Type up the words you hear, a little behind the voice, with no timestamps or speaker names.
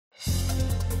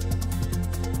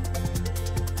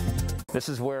This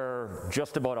is where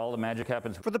just about all the magic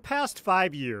happens. For the past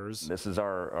 5 years, This is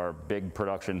our big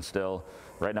production still.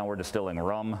 Right now we're distilling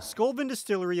rum. Skaalvenn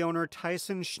Distillery owner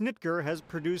Tyson Schnitker has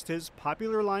produced his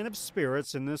popular line of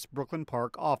spirits in this Brooklyn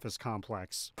Park office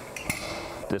complex.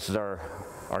 This is our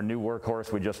new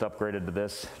workhorse. We just upgraded to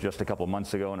this just a couple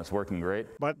months ago, and it's working great.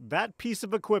 But that piece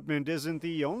of equipment isn't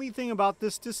the only thing about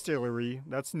this distillery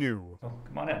that's new. Oh,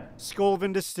 come on in.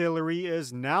 Skaalvenn Distillery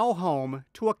is now home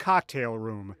to a cocktail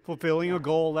room, fulfilling a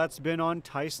goal that's been on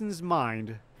Tyson's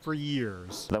mind for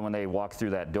years. Then when they walk through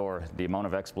that door, the amount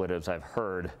of expletives I've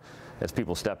heard as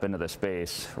people step into the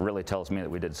space really tells me that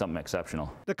we did something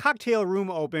exceptional. The cocktail room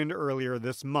opened earlier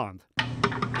this month.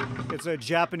 It's a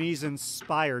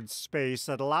Japanese-inspired space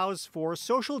that allows for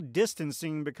social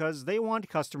distancing because they want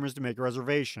customers to make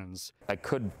reservations. I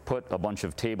could put a bunch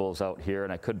of tables out here,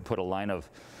 and I could put a line of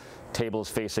tables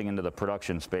facing into the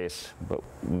production space, but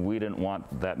we didn't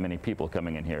want that many people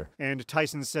coming in here. And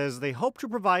Tyson says they hope to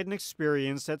provide an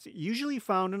experience that's usually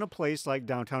found in a place like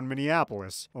downtown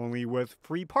Minneapolis, only with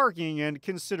free parking and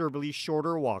considerably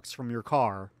shorter walks from your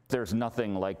car. There's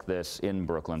nothing like this in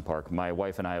Brooklyn Park. My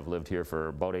wife and I have lived here for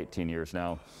about 18 years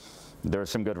now. There's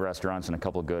some good restaurants and a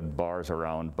couple good bars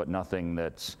around, but nothing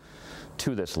that's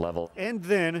to this level. And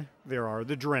then there are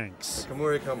the drinks.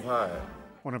 Kamuri Kampai.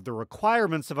 One of the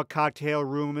requirements of a cocktail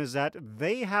room is that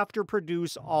they have to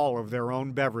produce all of their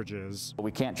own beverages.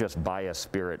 We can't just buy a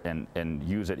spirit and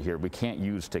use it here. We can't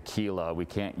use tequila. We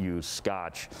can't use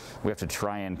scotch. We have to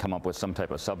try and come up with some type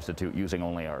of substitute using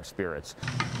only our spirits.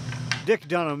 Dick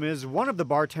Dunham is one of the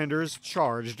bartenders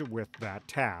charged with that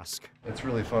task. It's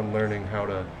really fun learning how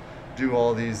to do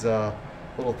all these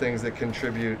little things that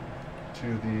contribute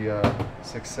to the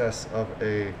success of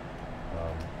a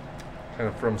kind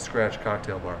of from scratch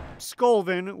cocktail bar.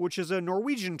 Skaalvenn, which is a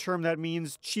Norwegian term that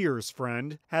means cheers,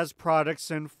 friend, has products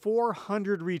in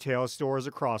 400 retail stores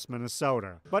across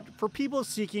Minnesota. But for people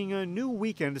seeking a new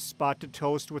weekend spot to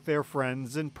toast with their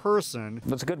friends in person,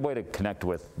 It's a good way to connect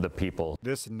with the people.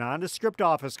 this nondescript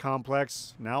office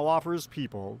complex now offers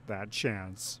people that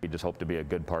chance. We just hope to be a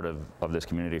good part of this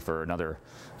community for another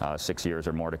 6 years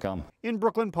or more to come. In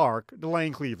Brooklyn Park,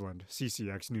 Delane Cleveland,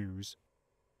 CCX News.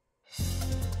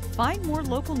 Find more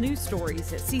local news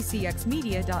stories at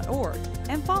ccxmedia.org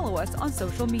and follow us on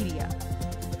social media.